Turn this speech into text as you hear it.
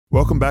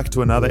Welcome back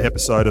to another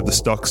episode of the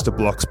Stocks to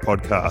Blocks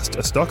podcast,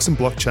 a stocks and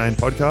blockchain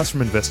podcast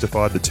from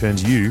Investify that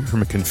turns you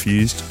from a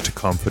confused to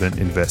confident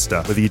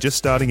investor. Whether you're just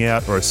starting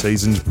out or a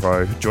seasoned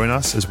pro, join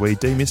us as we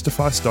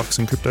demystify stocks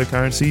and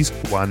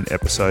cryptocurrencies one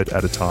episode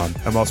at a time.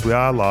 And whilst we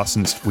are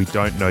licensed, we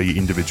don't know your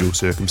individual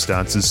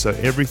circumstances, so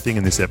everything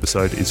in this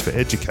episode is for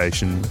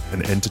education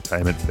and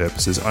entertainment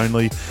purposes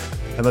only.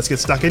 And let's get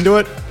stuck into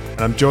it. And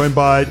I'm joined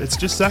by, it's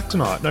just Zach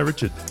tonight, no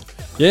Richard.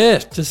 Yeah,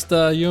 just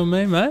you and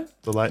me, mate.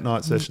 The late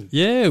night session.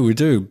 Yeah, we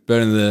do.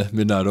 Burning the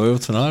midnight oil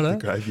tonight, eh? The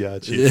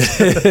graveyard shift.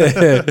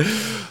 Yeah.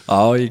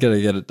 Oh, you got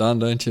to get it done,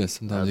 don't you?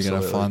 Sometimes you got to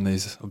Absolutely. find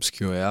these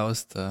obscure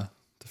hours to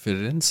fit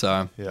it in.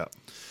 So, Yeah.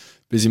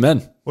 busy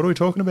men. What are we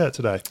talking about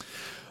today?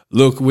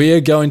 Look, we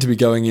are going to be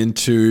going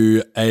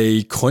into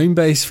a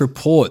Coinbase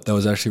report that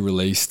was actually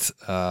released,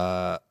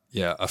 a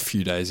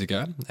few days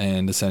ago.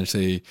 And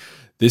essentially,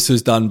 this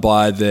was done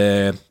by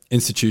their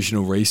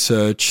institutional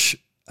research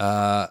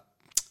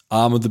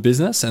arm of the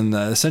business, and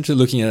essentially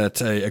looking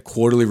at a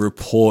quarterly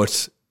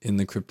report in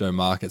the crypto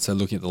market. So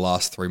looking at the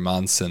last 3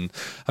 months and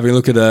having a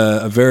look at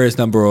a various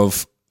number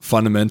of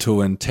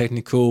fundamental and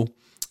technical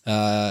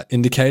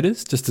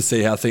indicators just to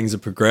see how things are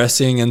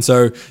progressing. And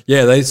so,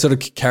 yeah, they sort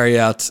of carry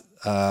out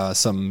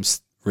some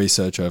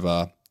research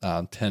over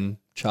 10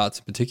 charts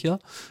in particular.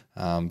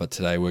 But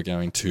today we're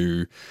going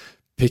to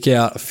pick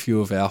out a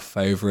few of our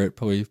favorite,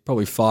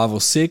 probably 5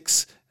 or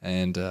 6.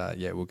 And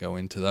we'll go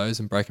into those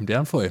and break them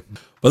down for you.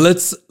 But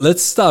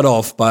let's start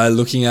off by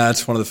looking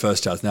at one of the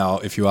first charts. Now,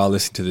 if you are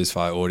listening to this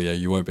via audio,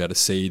 you won't be able to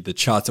see the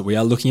charts that we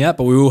are looking at,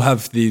 but we will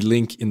have the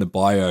link in the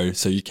bio,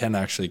 so you can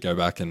actually go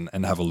back and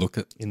have a look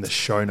at In the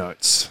show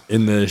notes.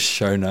 in the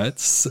show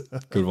notes.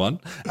 Good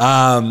one.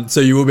 So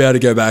you will be able to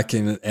go back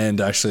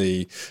and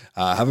actually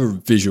have a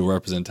visual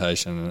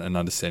representation and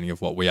understanding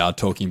of what we are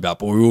talking about,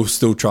 but we will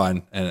still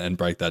try and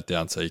break that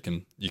down so you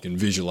can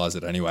visualize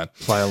it anyway.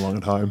 Play along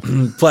at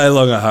home. Play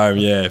along at home,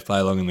 yeah.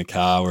 Play along in the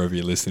car, wherever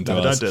you're listening to No,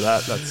 us. don't do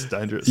that. That's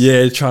dangerous.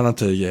 Yeah, try not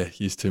to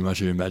use too much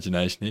of your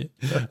imagination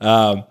here.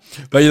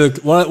 But you look,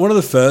 one of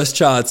the first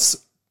charts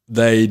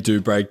they do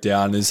break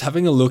down is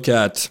having a look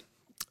at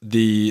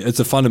it's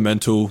a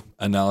fundamental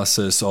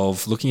analysis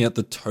of looking at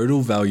the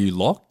total value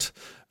locked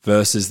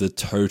versus the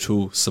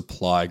total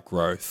supply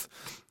growth.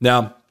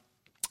 Now,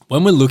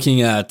 when we're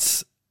looking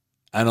at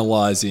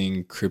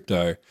analyzing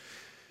crypto,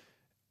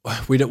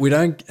 we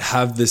don't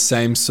have the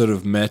same sort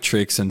of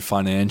metrics and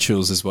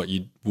financials as what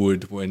you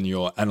would when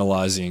you're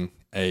analyzing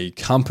a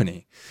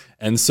company.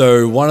 And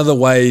so one of the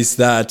ways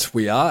that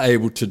we are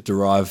able to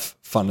derive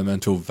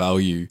fundamental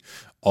value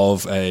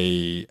of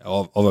a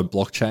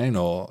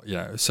blockchain or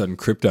a certain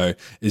crypto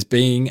is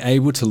being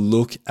able to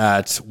look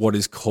at what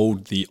is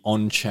called the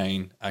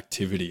on-chain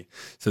activity.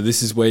 So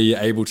this is where you're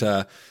able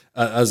to,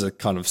 as it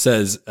kind of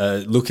says,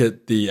 look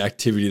at the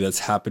activity that's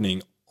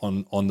happening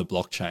on the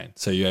blockchain.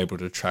 So you're able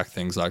to track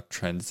things like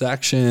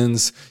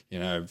transactions,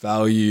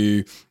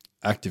 value,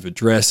 active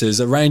addresses,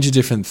 a range of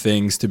different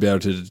things to be able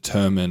to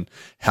determine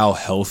how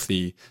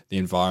healthy the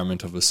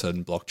environment of a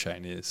certain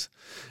blockchain is.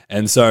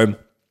 And so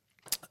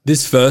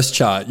this first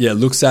chart,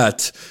 looks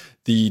at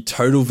the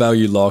total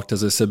value locked,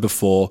 as I said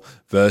before,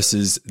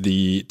 versus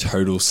the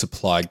total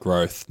supply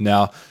growth.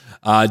 Now,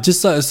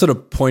 just sort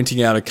of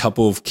pointing out a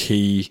couple of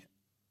key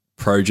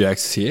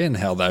projects here and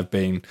how they've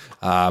been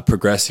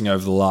progressing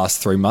over the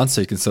last 3 months, so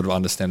you can sort of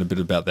understand a bit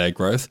about their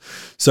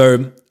growth.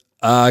 So,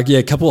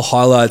 a couple of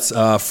highlights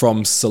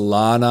from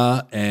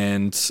Solana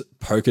and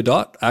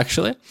Polkadot,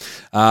 actually.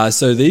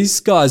 So these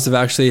guys have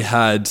actually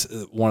had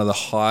one of the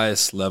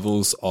highest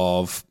levels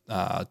of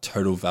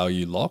total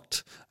value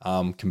locked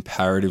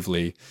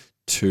comparatively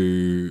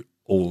to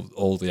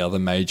all the other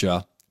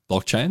major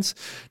blockchains.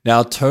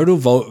 Now, total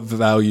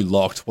value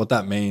locked, what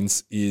that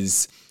means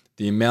is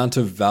the amount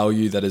of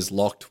value that is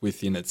locked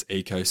within its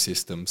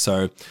ecosystem.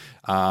 So,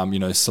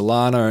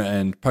 Solana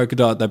and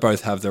Polkadot, they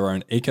both have their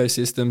own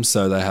ecosystem.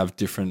 So they have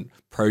different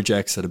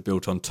projects that are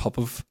built on top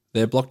of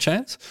their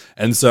blockchains.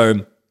 And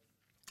so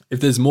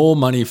if there's more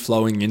money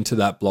flowing into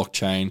that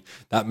blockchain,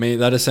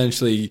 that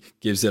essentially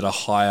gives it a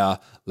higher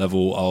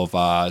level of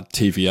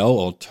TVL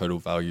or total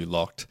value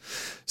locked.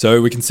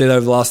 So we can see that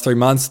over the last 3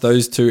 months,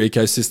 those two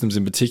ecosystems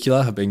in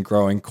particular have been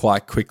growing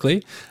quite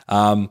quickly.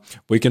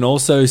 We can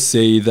also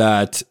see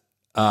that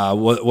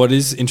what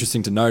is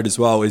interesting to note as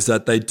well is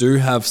that they do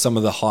have some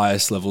of the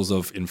highest levels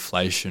of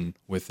inflation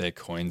with their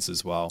coins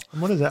as well.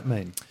 And what does that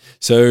mean?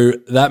 So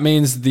that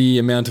means the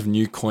amount of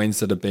new coins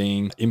that are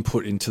being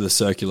input into the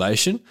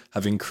circulation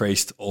have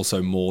increased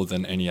also more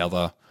than any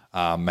other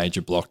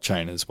major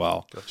blockchain as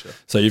well. Gotcha.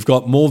 So you've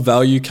got more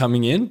value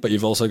coming in, but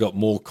you've also got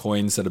more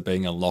coins that are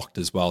being unlocked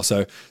as well.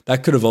 So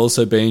that could have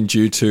also been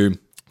due to,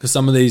 because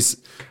some of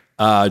these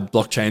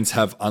blockchains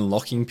have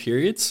unlocking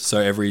periods. So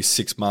every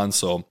 6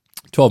 months or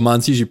 12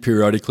 months, usually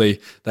periodically,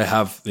 they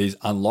have these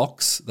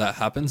unlocks that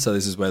happen. So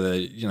this is where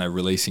they're,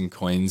 releasing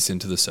coins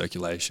into the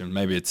circulation.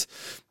 Maybe it's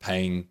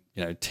paying,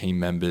 team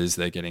members,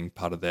 they're getting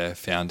part of their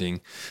founding,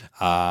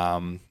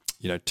 token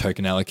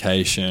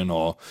allocation,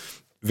 or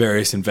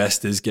various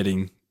investors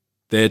getting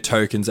their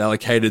tokens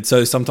allocated.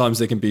 So sometimes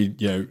there can be,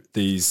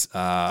 these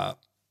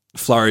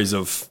flurries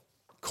of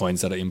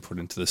coins that are input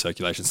into the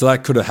circulation. So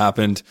that could have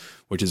happened,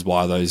 which is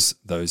why those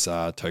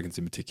tokens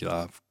in particular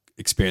have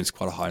experienced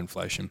quite a high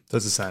inflation. So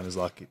it's the same as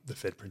like the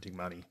Fed printing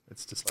money.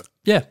 It's just like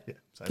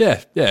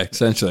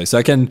essentially. So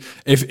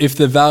if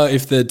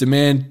the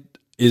demand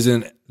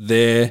isn't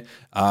there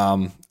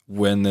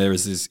when there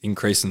is this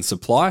increase in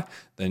supply,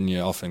 then you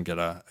often get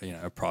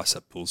a price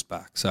that pulls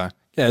back. So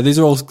yeah, these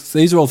are all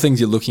things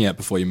you're looking at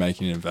before you're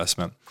making an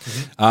investment.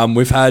 Mm-hmm.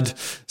 We've had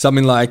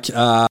something like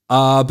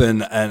ARB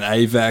and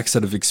AVAX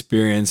that have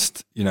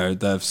experienced,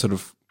 they've sort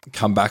of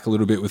come back a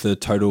little bit with a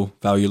total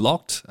value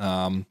locked.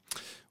 We'll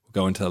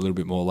go into that a little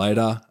bit more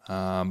later.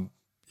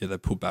 They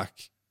pulled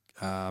back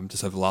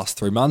just over the last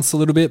 3 months a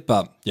little bit,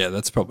 but yeah,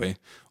 that's probably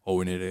all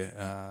we need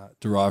to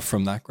derive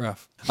from that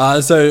graph.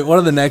 So one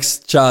of the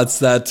next charts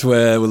that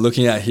we're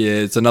looking at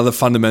here, it's another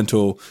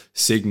fundamental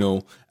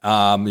signal.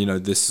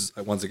 This is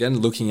once again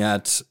looking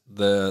at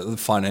the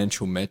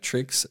financial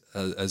metrics,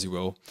 as you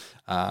will,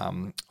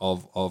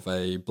 of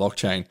a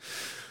blockchain.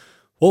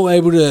 What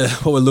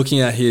we're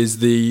looking at here is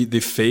the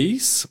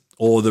fees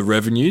or the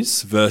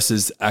revenues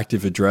versus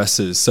active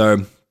addresses.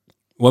 So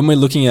when we're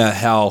looking at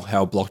how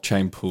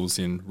blockchain pulls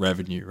in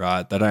revenue,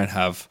 right? They don't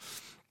have,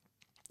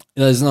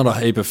 there's not a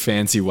heap of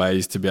fancy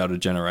ways to be able to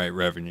generate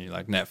revenue.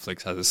 Like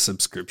Netflix has its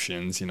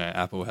subscriptions,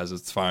 Apple has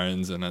its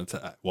phones and its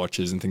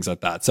watches and things like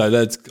that. So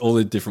that's all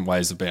the different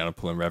ways of being able to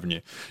pull in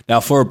revenue.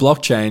 Now for a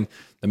blockchain,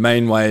 the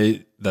main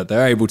way that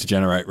they're able to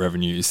generate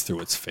revenue is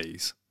through its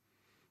fees.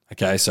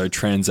 Okay, so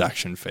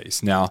transaction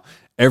fees. Now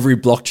every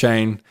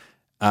blockchain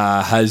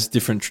has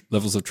different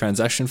levels of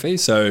transaction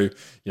fees. So,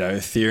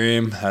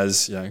 Ethereum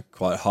has,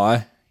 quite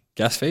high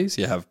gas fees.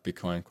 You have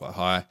Bitcoin quite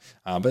high.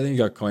 But then you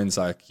got coins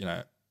like,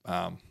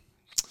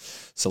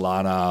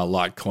 Solana,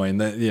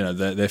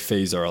 Litecoin, their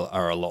fees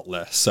are a lot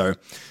less. So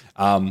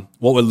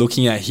what we're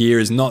looking at here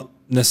is not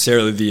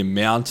necessarily the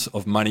amount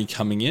of money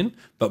coming in,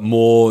 but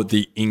more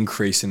the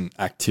increase in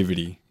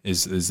activity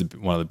is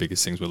one of the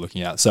biggest things we're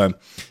looking at. So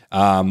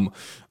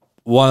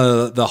one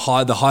of the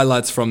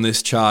highlights from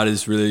this chart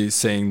is really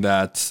seeing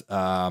that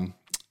layer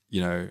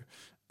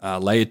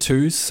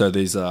 2s. So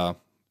these are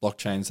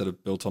blockchains that are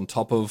built on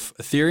top of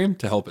Ethereum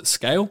to help it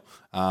scale.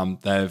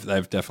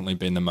 They've definitely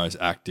been the most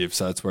active.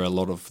 So that's where a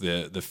lot of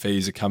the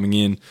fees are coming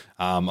in.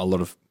 A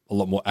lot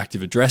more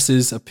active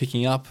addresses are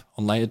picking up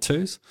on layer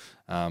 2s.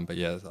 But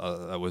yeah,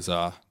 that was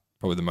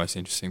probably the most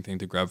interesting thing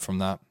to grab from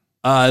that.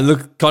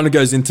 Look, kind of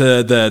goes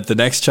into the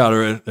next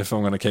chart, if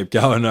I'm going to keep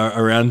going,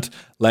 around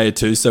layer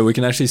 2. So we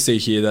can actually see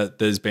here that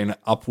there's been an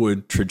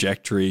upward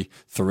trajectory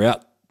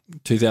throughout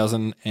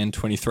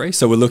 2023.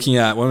 So we're looking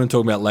at, when we're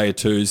talking about layer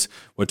 2s,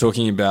 we're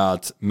talking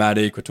about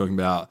Matic, we're talking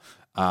about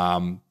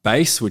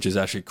Base, which is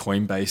actually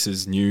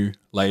Coinbase's new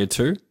layer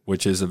 2,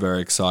 which is a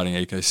very exciting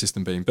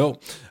ecosystem being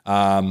built.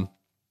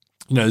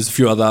 There's a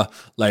few other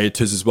layer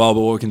 2s as well,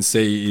 but what we can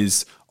see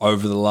is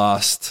over the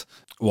last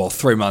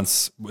 3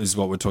 months is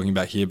what we're talking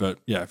about here, but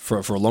yeah, for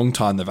a long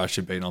time, they've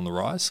actually been on the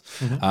rise.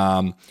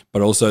 Mm-hmm.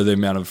 But also the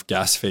amount of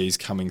gas fees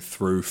coming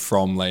through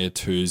from layer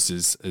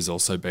 2s is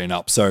also been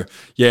up. So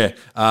yeah,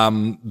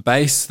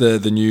 Base,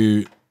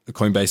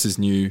 Coinbase's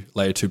new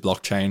layer 2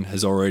 blockchain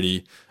has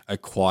already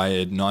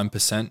acquired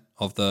 9%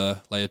 of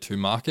the layer 2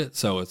 market.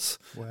 So it's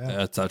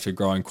actually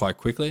growing quite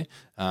quickly.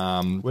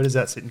 Where does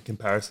that sit in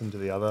comparison to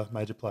the other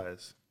major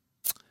players?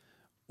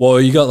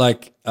 Well, you got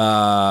like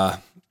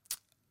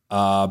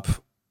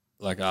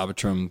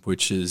Arbitrum,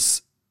 which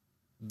is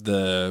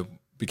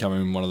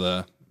becoming one of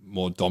the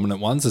more dominant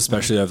ones,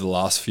 especially over the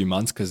last few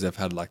months, because they've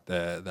had like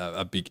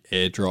a big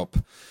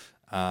airdrop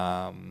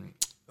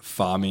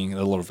farming,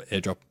 a lot of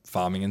airdrop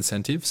farming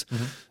incentives.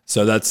 Mm-hmm.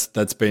 So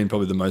that's been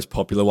probably the most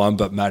popular one,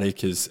 but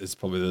Matic is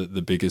probably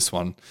the biggest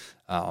one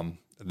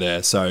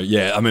there. So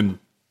yeah, I mean,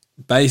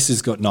 Base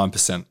has got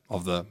 9%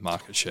 of the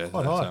market share.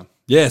 Quite high. So,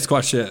 yeah, it's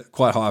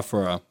quite high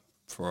for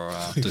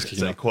just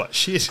kicking up. Quite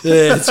shit.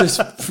 Yeah, it's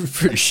just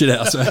pretty shit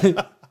house, mate.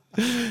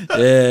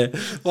 Yeah.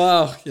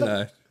 Well,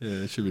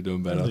 they should be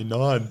doing better. Only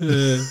 9.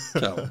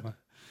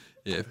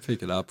 Yeah,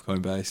 pick it up,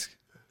 Coinbase.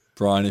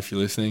 Brian, if you're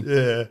listening.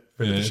 Yeah,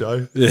 friend of the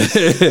show. Yeah.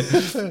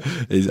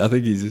 I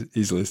think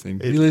he's listening.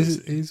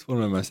 He's one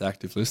of our most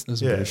active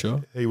listeners, I'm pretty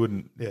sure. He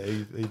wouldn't,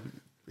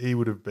 he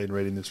would have been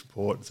reading this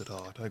report and said,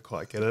 I don't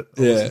quite get it.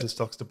 I'll listen to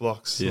Stocks to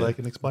Blocks so they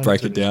can explain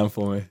Break it it down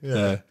for me.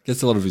 Yeah.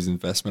 Gets a lot of his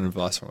investment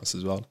advice from us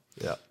as well.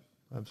 Yeah,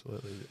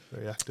 absolutely.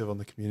 Very active on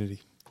the community.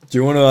 Do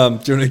you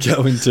want to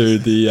go into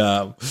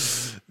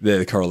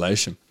the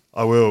correlation?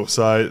 I will.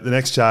 So the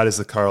next chart is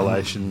the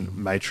correlation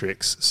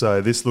matrix.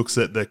 So this looks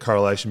at the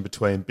correlation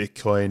between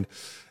Bitcoin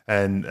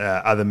and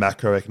other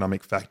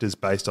macroeconomic factors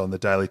based on the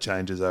daily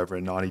changes over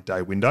a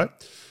 90-day window.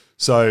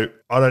 So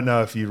I don't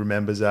know if you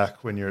remember,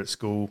 Zach, when you're at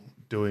school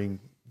doing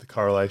the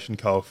correlation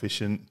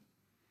coefficient.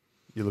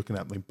 You're looking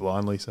at me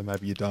blindly, so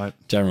maybe you don't.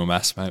 General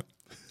maths, mate.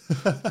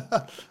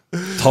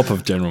 Top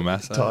of general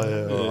maths.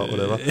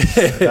 Whatever.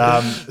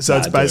 So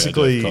it's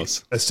basically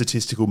a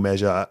statistical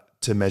measure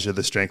to measure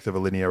the strength of a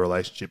linear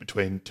relationship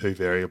between two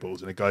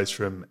variables, and it goes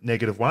from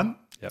 -1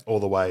 all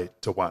the way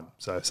to 1.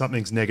 So if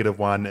something's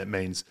 -1, it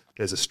means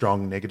there's a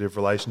strong negative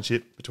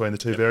relationship between the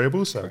two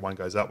variables. So one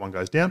goes up, one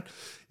goes down.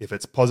 If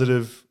it's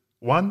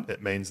 +1,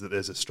 it means that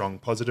there's a strong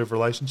positive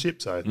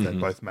relationship. So they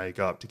both may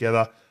go up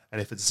together. And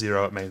if it's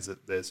 0, it means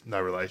that there's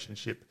no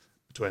relationship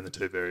between the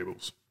two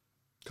variables.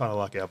 Kind of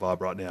like our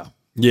vibe right now.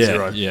 Yeah,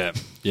 0.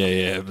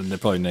 yeah, but they're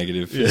probably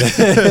negative.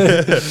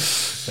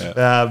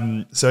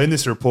 So in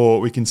this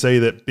report, we can see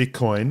that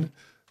Bitcoin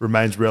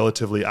remains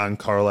relatively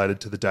uncorrelated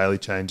to the daily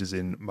changes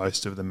in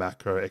most of the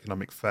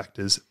macroeconomic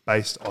factors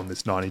based on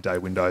this 90-day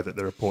window that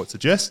the report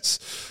suggests,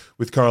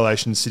 with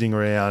correlation sitting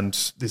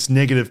around this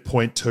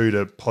 -0.2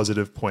 to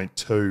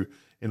 +0.2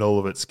 in all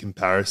of its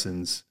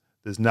comparisons.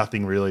 There's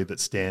nothing really that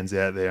stands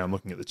out there. I'm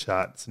looking at the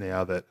charts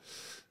now that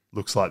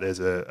looks like there's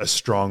a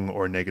strong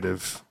or a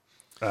negative,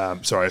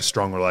 a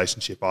strong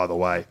relationship either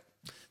way.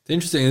 It's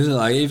interesting, isn't it?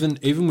 Like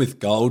even with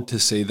gold, to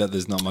see that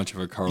there's not much of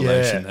a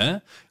correlation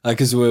there. Like,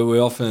 because we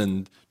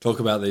often talk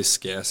about these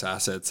scarce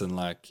assets and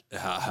like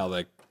how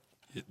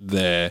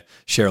they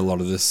share a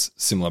lot of this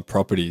similar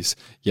properties,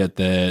 yet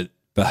they're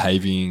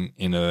behaving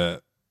in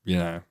a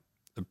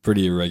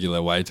pretty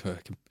irregular way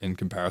in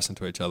comparison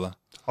to each other.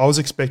 I was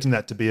expecting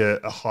that to be a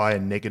higher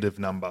negative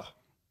number.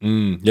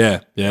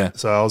 Yeah.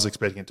 So I was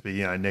expecting it to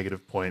be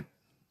negative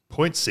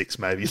 0.6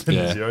 maybe than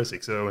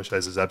 0.6. It almost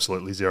shows there's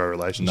absolutely zero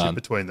relationship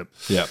between them.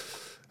 Yeah.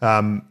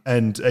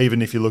 And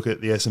even if you look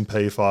at the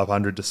S&P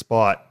 500,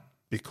 despite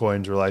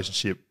Bitcoin's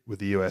relationship with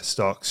the US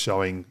stocks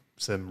showing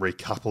some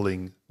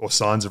recoupling or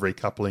signs of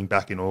recoupling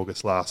back in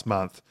August last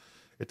month,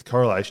 its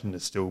correlation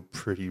is still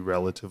pretty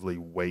relatively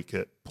weak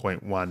at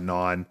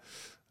 0.19,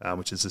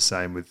 which is the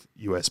same with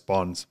US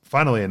bonds.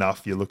 Funnily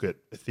enough, you look at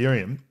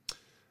Ethereum,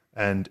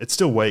 and it's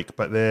still weak,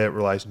 but their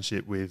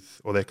relationship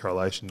their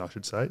correlation, I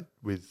should say,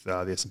 with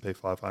the S&P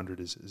 500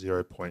 is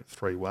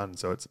 0.31.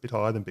 So it's a bit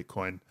higher than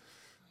Bitcoin,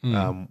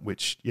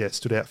 which,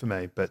 stood out for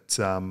me. But,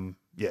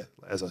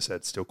 as I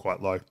said, still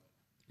quite low.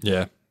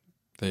 Yeah.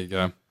 There you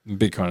go.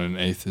 Bitcoin and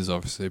ETH is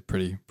obviously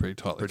pretty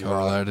tightly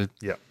correlated.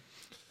 Yeah.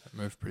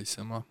 They move pretty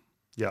similar.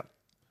 Yeah.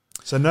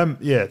 So,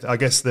 I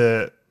guess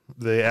the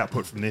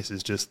output from this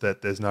is just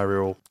that there's no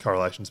real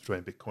correlations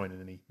between Bitcoin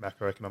and any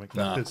macroeconomic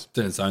factors. It's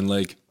in its own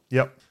league.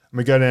 Yep. And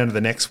we go down to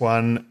the next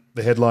one.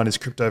 The headline is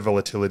Crypto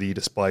Volatility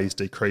Displays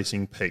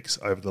Decreasing Peaks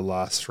Over the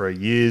Last 3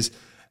 Years.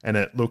 And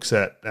it looks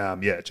at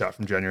a chart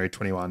from January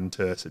 21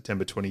 to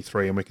September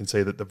 23. And we can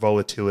see that the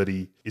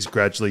volatility is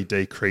gradually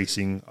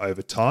decreasing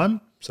over time.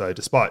 So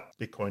despite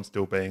Bitcoin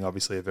still being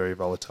obviously a very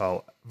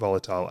volatile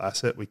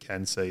asset, we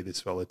can see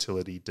this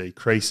volatility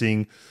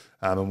decreasing.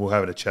 And we'll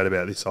have a chat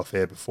about this off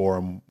air before.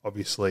 And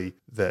obviously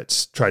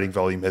that trading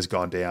volume has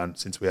gone down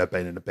since we have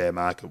been in a bear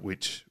market,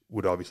 which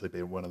would obviously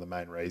be one of the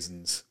main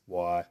reasons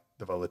why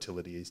the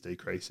volatility is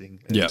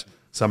decreasing. And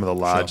some of the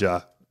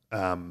larger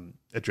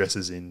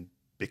addresses in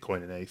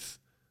Bitcoin and ETH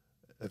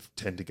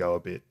tend to go a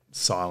bit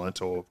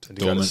silent or tend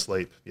to go to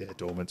sleep. Yeah,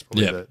 dormant's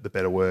probably the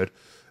better word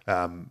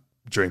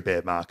during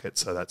bear markets.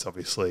 So that's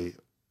obviously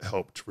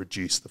helped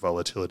reduce the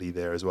volatility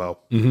there as well.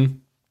 Mm-hmm.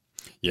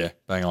 Yeah,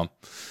 bang on.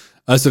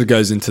 That sort of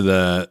goes into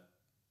the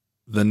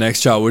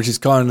next chart, which is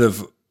kind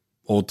of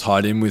all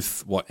tied in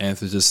with what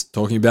Anth was just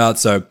talking about.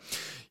 So,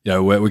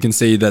 we can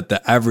see that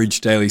the average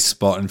daily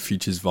spot and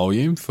futures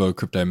volume for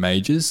crypto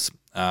majors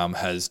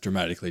has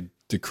dramatically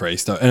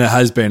decreased, and it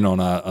has been on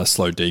a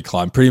slow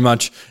decline. Pretty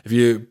much, if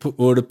you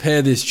were to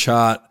pair this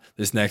chart,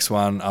 this next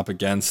one, up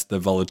against the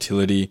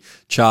volatility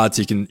charts,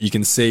 you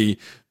can see,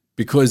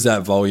 because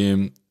that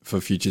volume for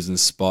futures and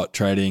spot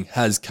trading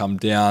has come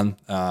down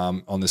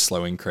on this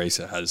slow increase,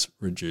 it has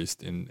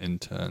reduced in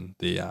turn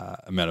the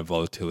amount of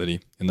volatility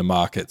in the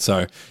market.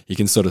 So you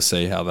can sort of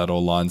see how that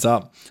all lines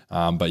up.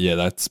 But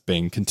that's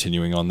been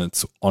continuing on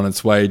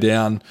its way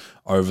down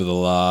over the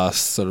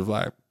last sort of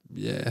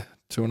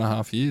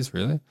 2.5 years,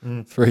 really.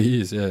 3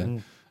 years,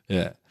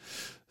 yeah.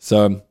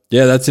 So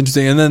that's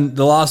interesting. And then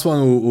the last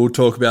one we'll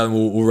talk about, and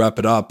we'll wrap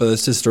it up. But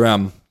it's just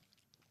around,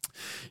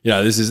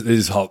 this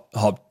is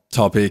hot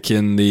topic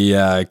in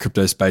the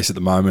crypto space at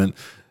the moment.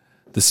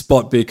 The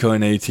spot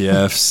Bitcoin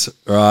ETFs,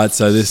 right?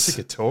 So this. Sick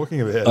of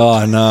talking about it. Oh,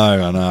 I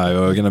know.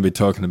 We're going to be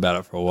talking about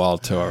it for a while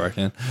too, I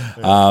reckon.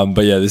 But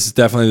this is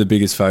definitely the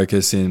biggest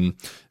focus in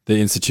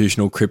the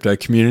institutional crypto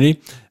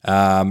community.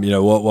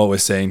 What we're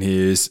seeing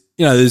here is,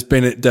 there's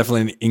been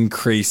definitely an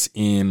increase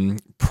in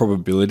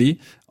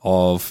probability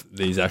of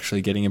these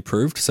actually getting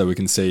approved. So we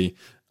can see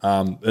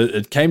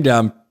it came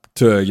down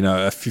to a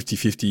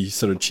 50-50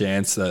 sort of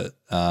chance that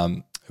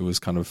it was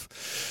kind of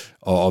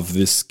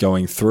this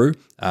going through,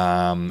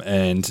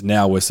 and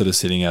now we're sort of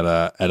sitting at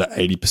an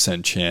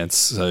 80% chance.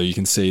 So you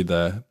can see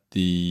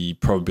the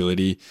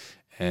probability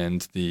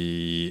and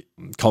the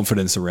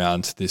confidence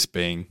around this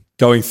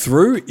going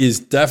through is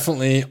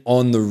definitely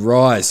on the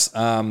rise.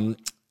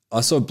 I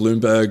saw a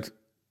Bloomberg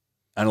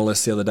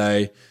analyst the other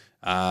day,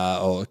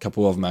 or a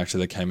couple of them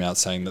actually, that came out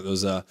saying that there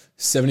was a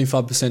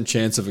 75%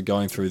 chance of it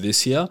going through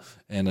this year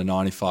and a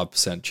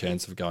 95%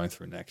 chance of going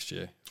through next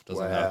year. It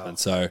doesn't happen.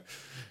 So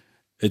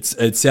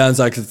it sounds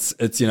like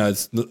it's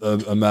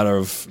a matter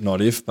of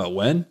not if, but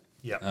when.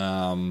 Yeah.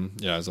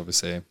 There's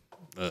obviously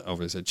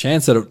a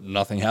chance that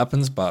nothing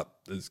happens, but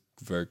there's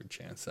a very good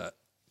chance that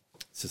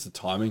it's just a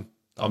timing.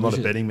 I'm not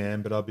a betting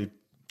man, but I'll be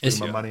putting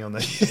my money on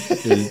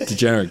that. You're a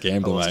degenerate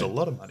gambler, I lost mate. a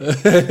lot of money.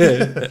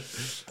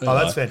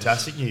 That's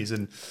fantastic news.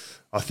 And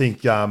I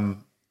think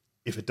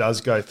if it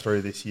does go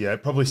through this year,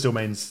 it probably still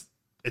means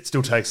it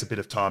still takes a bit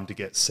of time to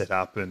get set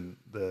up and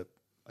the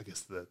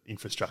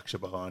infrastructure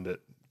behind it,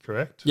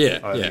 correct? Yeah,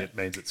 I think it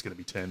means it's going to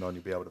be turned on.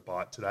 You'll be able to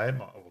buy it today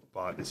or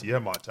buy it this year.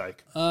 It might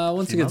take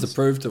once it gets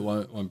approved, it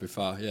won't be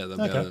far. Yeah,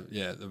 Okay.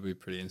 They'll be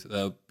pretty into.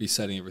 They'll be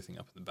setting everything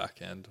up in the back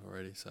end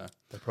already. So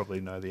they probably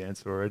know the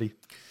answer already.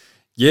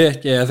 Yeah.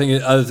 I think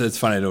it's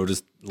funny. It all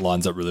just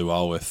lines up really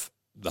well with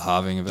the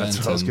halving event. That's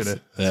what I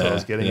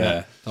was getting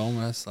at.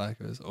 Almost like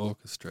it was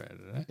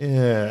orchestrated. Eh?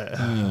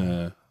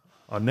 Yeah.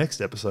 Our next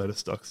episode of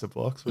Stocks to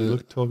Blocks, we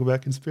talk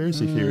about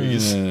conspiracy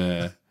theories.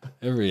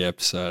 Every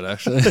episode,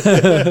 actually.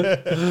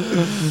 But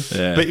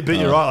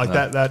you're right.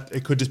 That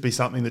it could just be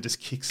something that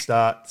just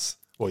kickstarts.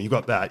 Well, you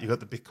got that. You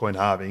got the Bitcoin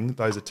halving.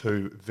 Those are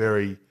two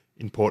very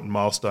important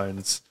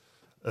milestones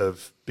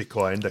of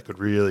Bitcoin that could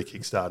really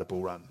kickstart a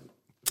bull run.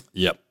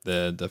 Yep,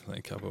 there are definitely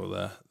a couple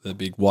of the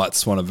big white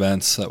swan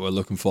events that we're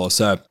looking for.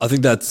 So I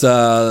think that's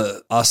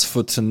us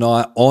for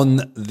tonight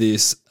on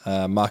this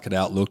market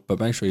outlook. But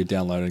make sure you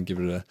download it and give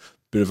it a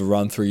bit of a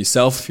run through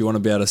yourself if you want to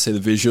be able to see the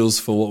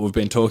visuals for what we've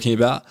been talking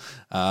about.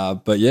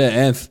 But yeah,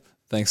 Anth,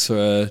 thanks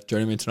for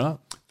joining me tonight.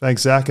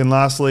 Thanks, Zach. And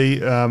lastly,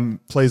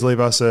 please leave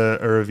us a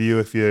review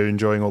if you're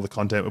enjoying all the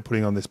content we're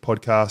putting on this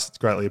podcast. It's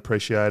greatly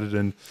appreciated.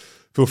 And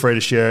feel free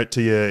to share it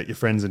to your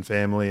friends and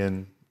family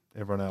and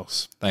everyone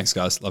else. Thanks,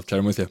 guys. Love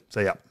chatting with you.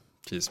 See ya.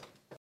 Cheers.